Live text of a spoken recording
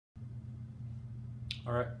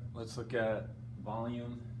All right, let's look at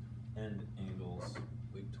volume and angles,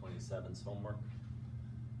 week 27's homework.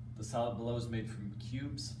 The solid below is made from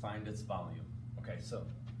cubes, find its volume. Okay, so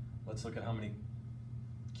let's look at how many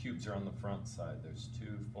cubes are on the front side. There's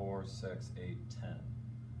 2, 4, 6, 8, 10.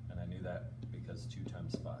 And I knew that because 2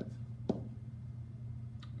 times 5. And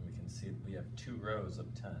we can see we have 2 rows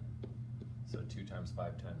of 10. So 2 times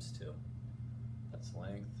 5 times 2. That's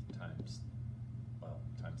length times, well,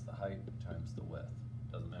 times the height times the width.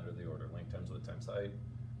 Doesn't matter the order. Length times width times height.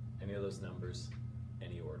 Any of those numbers,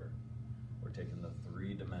 any order. We're taking the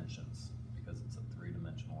 3 dimensions because it's a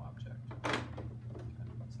 3-dimensional object. Okay,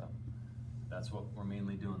 so that's what we're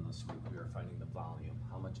mainly doing this week. We are finding the volume.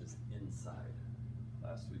 How much is inside?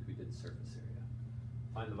 Last week we did surface area.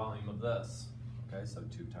 Find the volume of this. Okay, so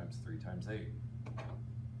 2 times 3 times 8.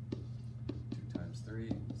 2 times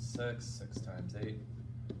 3, 6. 6 times 8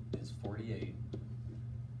 is 48.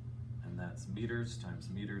 And that's meters times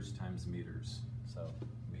meters times meters. So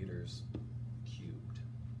meters cubed.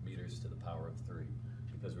 Meters to the power of 3.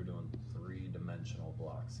 Because we're doing 3-dimensional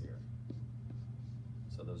blocks here.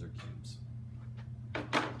 So those are cubes. All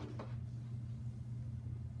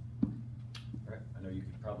right, I know you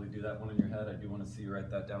could probably do that one in your head. I do want to see you write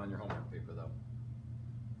that down on your homework paper though.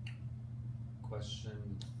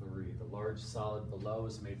 Question 3. The large solid below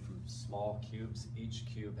is made from small cubes. Each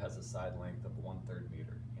cube has a side length of 1/3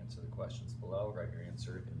 meter. Answer the questions below. Write your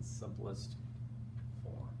answer in simplest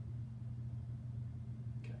form.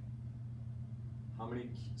 Okay. How many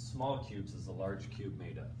small cubes is a large cube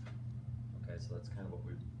made of? Okay, so that's kind of what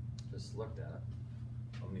we just looked at.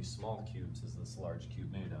 How many small cubes is this large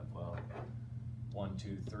cube made of? Well, 1,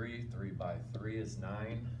 2, 3. 3 by 3 is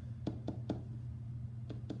 9.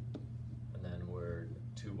 And then we're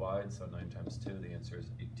 2 wide, so 9 times 2. The answer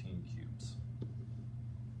is 18 cubes.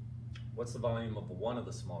 What's the volume of one of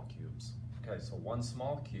the small cubes? Okay, so one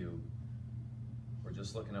small cube, we're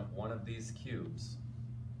just looking at one of these cubes.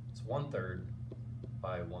 It's 1/3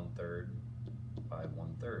 by 1/3 by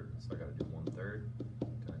 1/3. So I gotta do 1/3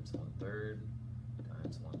 times 1/3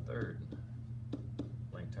 times 1/3.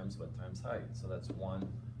 Length times width times height. So that's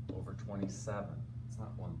 1/27. It's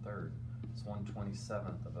not 1/3. It's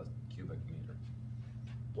 1/27 of a cubic meter.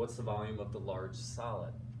 What's the volume of the large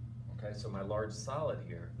solid? Okay, so my large solid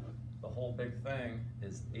here, the whole big thing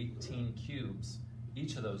is 18 cubes.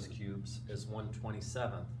 Each of those cubes is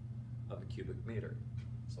 1/27 of a cubic meter.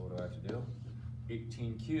 So what do I have to do?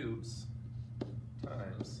 18 cubes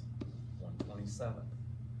times 1/27.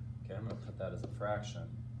 Okay, I'm going to put that as a fraction.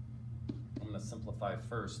 I'm going to simplify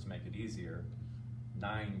first to make it easier.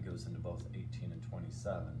 9 goes into both 18 and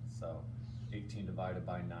 27. So 18 divided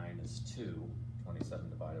by 9 is 2. 27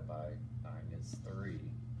 divided by 9 is 3.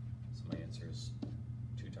 So my answer is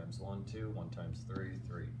 2 times 1, 2. 1 times 3,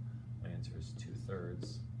 3. My answer is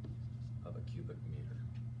 2/3 of a cubic meter.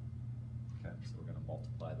 Okay, so we're going to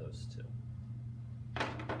multiply those two.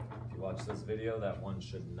 If you watch this video, that one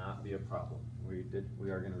should not be a problem. We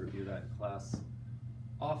are going to review that in class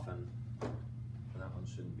often, but that one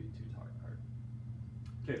shouldn't be too hard.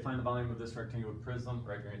 Okay, find the volume of this rectangular prism.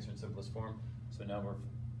 Write your answer in simplest form. So now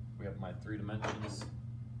we have my 3 dimensions.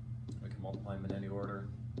 We can multiply them in any order.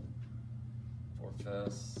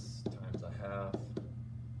 4/5 times 1/2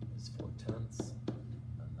 is 4/10,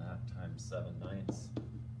 and that times 7/9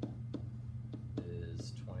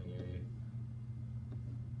 is 28/90.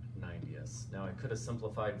 Now I could have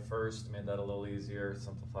simplified first, made that a little easier,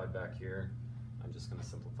 simplified back here. I'm just going to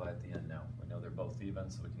simplify at the end now. We know they're both even,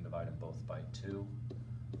 so we can divide them both by 2.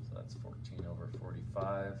 So that's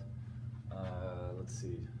 14/45. Let's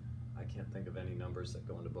see, I can't think of any numbers that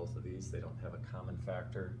go into both of these. They don't have a common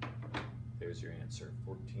factor. There's your answer.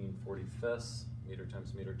 14/45. Meter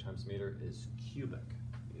times meter times meter is cubic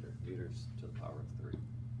meter. Meters to the power of 3.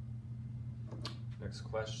 Next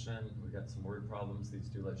question. We got some word problems. These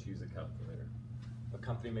do let you use a calculator. A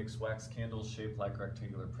company makes wax candles shaped like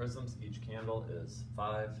rectangular prisms. Each candle is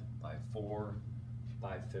 5 by 4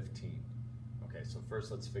 by 15. Okay, so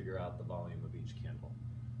first let's figure out the volume of each candle.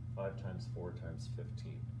 5 times 4 times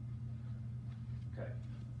 15. Okay,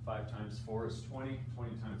 5 times 4 is 20.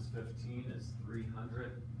 20 times 15 is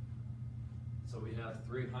 300. So we have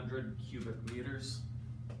 300 cubic meters.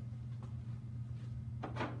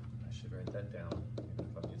 I should write that down, even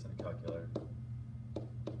if I'm using a calculator.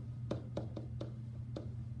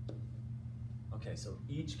 Okay, so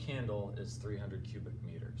each candle is 300 cubic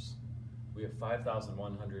meters. We have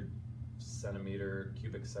 5,100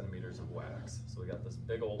 cubic centimeters of wax. So we got this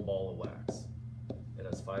big old ball of wax. It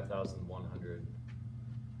has 5,100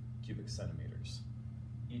 cubic centimeters.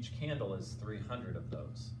 Each candle is 300 of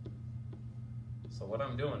those. So what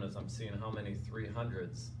I'm doing is I'm seeing how many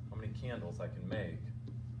 300s, how many candles I can make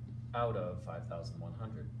out of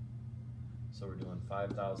 5,100. So we're doing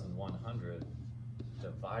 5,100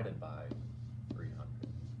 divided by 300.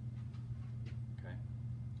 Okay,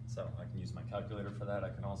 so I can use my calculator for that. I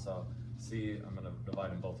can also see, I'm going to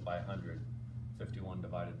divide them both by 100. 51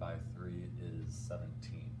 divided by 3 is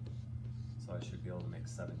 17. So I should be able to make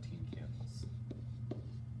 17 candles.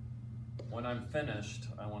 When I'm finished,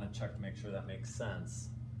 I want to check to make sure that makes sense.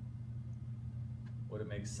 Would it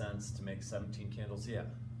make sense to make 17 candles? Yeah,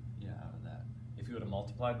 out of that. If you would have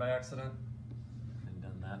multiplied by accident and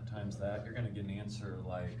done that times that, you're going to get an answer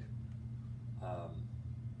like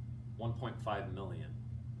 1.5 million.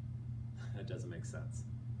 That doesn't make sense.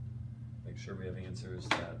 Make sure we have answers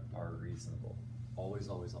that are reasonable. Always,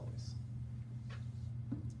 always, always.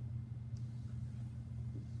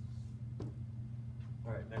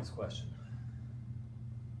 All right, next question.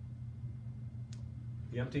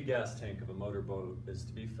 The empty gas tank of a motorboat is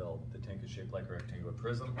to be filled. The tank is shaped like a rectangular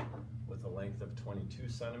prism with a length of 22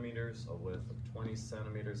 centimeters, a width of 20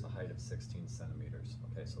 centimeters, a height of 16 centimeters.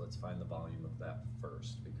 Okay, so let's find the volume of that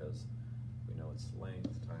first because we know it's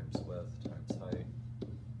length times width times height.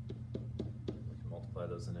 We can multiply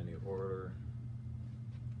those in any order.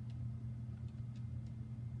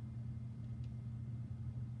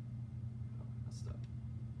 Messed up.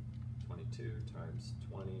 22 times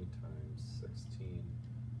 20 times 16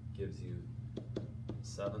 gives you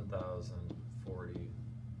 7,040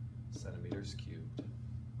 centimeters cubed.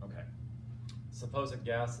 Okay. Suppose a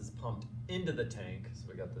gas is pumped into the tank, so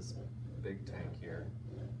we got this big tank here,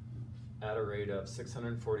 at a rate of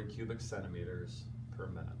 640 cubic centimeters per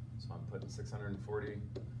minute. So I'm putting 640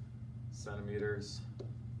 centimeters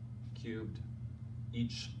cubed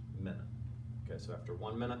each minute. Okay, so after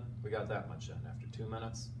 1 minute, we got that much in. After 2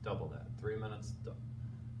 minutes, double that. 3 minutes,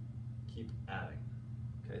 keep adding.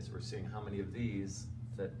 Okay, so we're seeing how many of these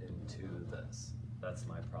fit into this. That's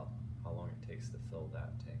my problem, how long it takes to fill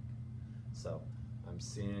that tank. So I'm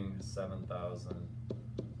seeing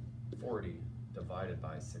 7,040 divided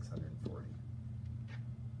by 640.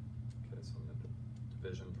 Okay, so the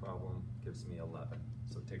division problem gives me 11.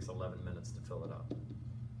 So it takes 11 minutes to fill it up,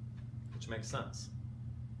 which makes sense,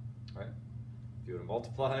 right? If you would have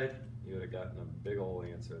multiplied, you would have gotten a big old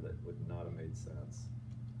answer that would not have made sense.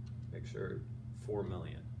 Make sure 4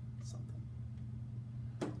 million something.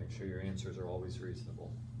 Make sure your answers are always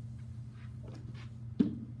reasonable.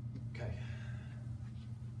 Okay.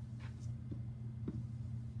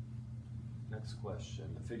 Next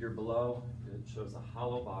question. The figure below, it shows a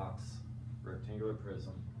hollow box, rectangular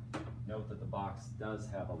prism. Note that the box does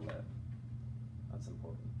have a lid. That's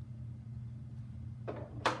important.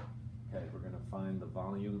 Okay, we're going to find the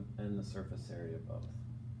volume and the surface area both.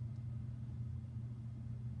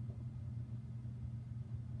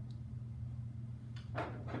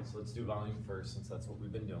 Okay, so let's do volume first since that's what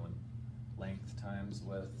we've been doing. Length times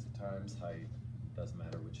width times height. Doesn't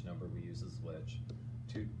matter which number we use as which.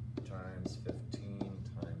 2 times 15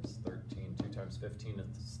 times 13. 2 times 15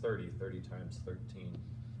 is 30. 30 times 13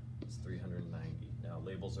 is 390. Now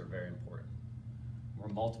labels are very important. We're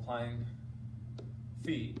multiplying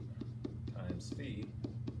feet times feet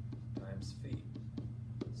times feet.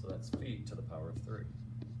 So that's feet to the power of 3.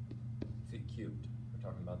 Feet cubed. We're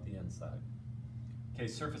talking about the inside. Okay,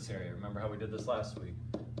 surface area. Remember how we did this last week?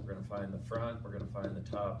 We're going to find the front, we're going to find the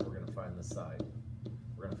top, we're going to find the side.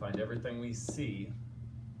 We're going to find everything we see.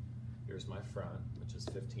 Here's my front, which is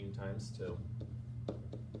 15 times 2.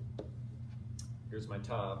 Here's my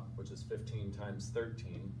top, which is 15 times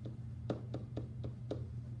 13.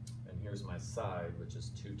 And here's my side, which is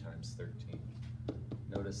 2 times 13.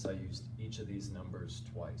 Notice I used each of these numbers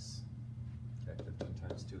twice. Okay, 15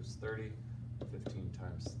 times 2 is 30. 15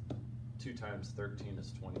 times 2 times 13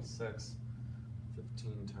 is 26.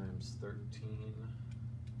 15 times 13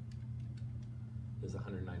 is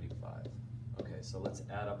 195. Okay, so let's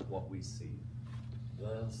add up what we see.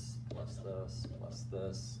 This plus this plus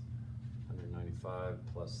this. 195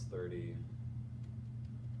 plus 30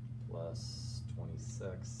 plus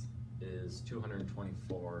 26 is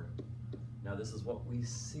 224. Now this is what we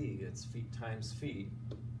see. It's feet times feet,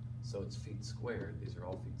 so it's feet squared. These are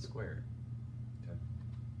all feet squared. Okay.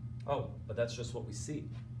 Oh, but that's just what we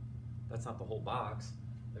see. That's not the whole box.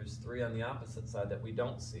 There's 3 on the opposite side that we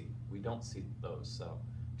don't see. We don't see those, so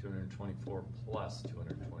 224 plus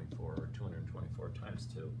 224, or 224 times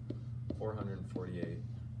 2, 448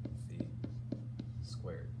 feet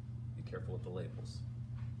squared. Be careful with the labels.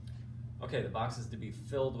 Okay, the box is to be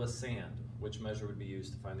filled with sand. Which measure would be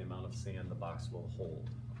used to find the amount of sand the box will hold?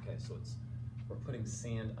 Okay, so we're putting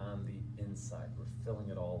sand on the inside. We're filling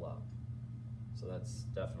it all up. So that's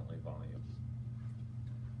definitely volume.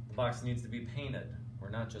 The box needs to be painted. We're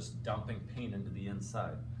not just dumping paint into the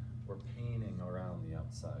inside. We're painting around the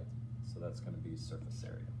outside. So that's going to be surface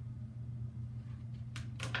area.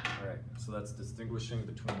 All right, so that's distinguishing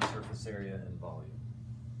between surface area and volume.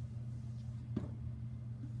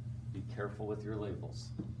 Be careful with your labels.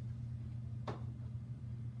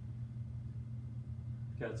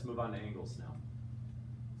 Okay, let's move on to angles now.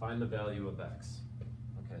 Find the value of x.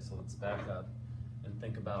 Okay, so let's back up and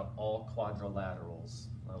think about all quadrilaterals.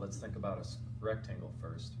 Let's think about a rectangle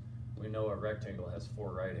first. We know a rectangle has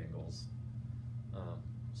 4 right angles.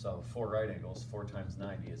 So 4 right angles, 4 times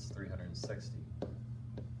 90 is 360.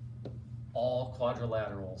 All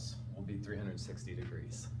quadrilaterals will be 360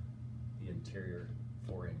 degrees. The interior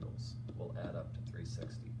 4 angles will add up to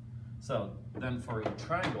 360. So then for a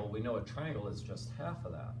triangle, we know a triangle is just half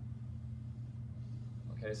of that.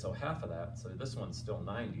 Okay, so half of that, so this one's still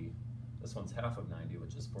 90. This one's half of 90,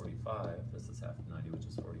 which is 45. This is half of 90, which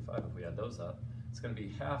is 45. If we add those up, it's going to be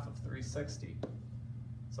half of 360.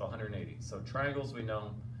 So 180. So triangles, we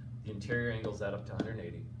know the interior angles add up to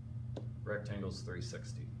 180. Rectangles,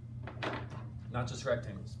 360. Not just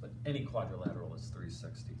rectangles, but any quadrilateral is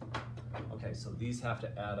 360. Okay, so these have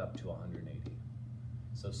to add up to 180.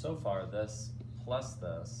 So far, this plus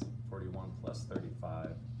this, 41 plus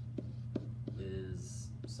 35, is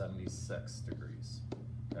 76 degrees.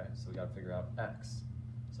 Okay, so we got to figure out x.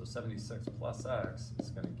 So 76 plus x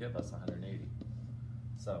is going to give us 180.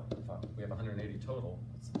 So if we have 180 total,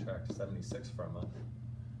 let's subtract 76 from it.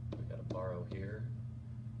 We've got to borrow here.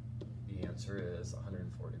 The answer is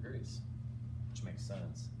 104 degrees, which makes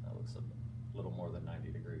sense. That looks a little more than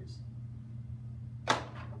 90 degrees.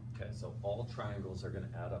 Okay, so all triangles are going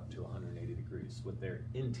to add up to 180 degrees with their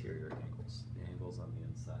interior angles, the angles on the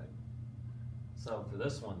inside. So for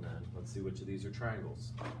this one then, let's see which of these are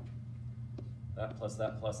triangles. That plus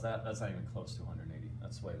that plus that, that's not even close to 180.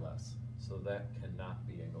 That's way less. So that cannot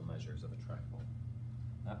be angle measures of a triangle.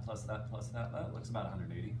 That plus that plus that, that looks about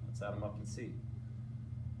 180. Let's add them up and see.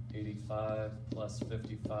 85 plus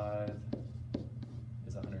 55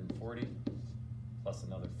 is 140, plus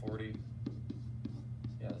another 40.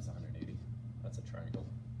 Yeah, that's 180. That's a triangle.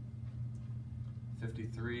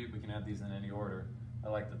 53, we can add these in any order. I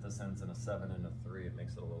like that this ends in a 7 and a 3. It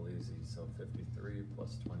makes it a little easy. So 53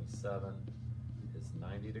 plus 27 is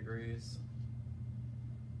 90 degrees.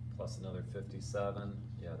 Plus another 57.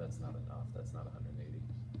 Yeah, that's not enough. That's not 180.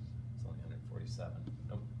 It's only 147.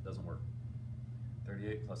 Nope, doesn't work.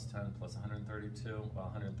 38 plus 10 plus 132. Well,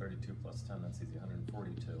 132 plus 10, that's easy.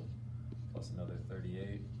 142 plus another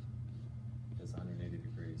 38 is 180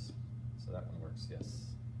 degrees. So that one works, yes.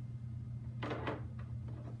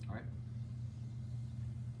 All right.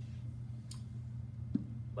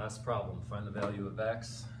 Last problem, find the value of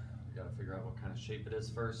x. We got to figure out what kind of shape it is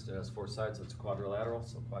first. It has 4 sides, so it's a quadrilateral.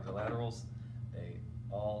 So quadrilaterals, they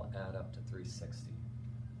all add up to 360.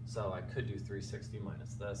 So I could do 360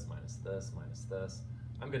 minus this, minus this, minus this.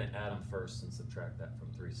 I'm going to add them first and subtract that from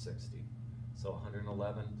 360. So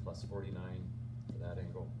 111 plus 49 for that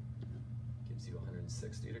angle gives you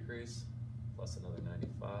 160 degrees, plus another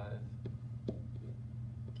 95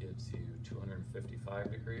 gives you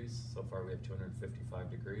 255 degrees. So far we have 255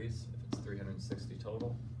 degrees. If it's 360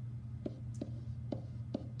 total,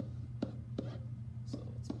 so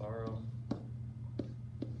let's borrow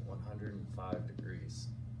 105 degrees,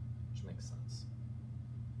 which makes sense.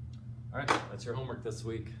 All right, that's your homework this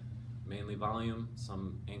week. Mainly volume,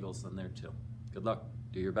 some angles in there too. Good luck,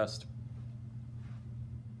 do your best.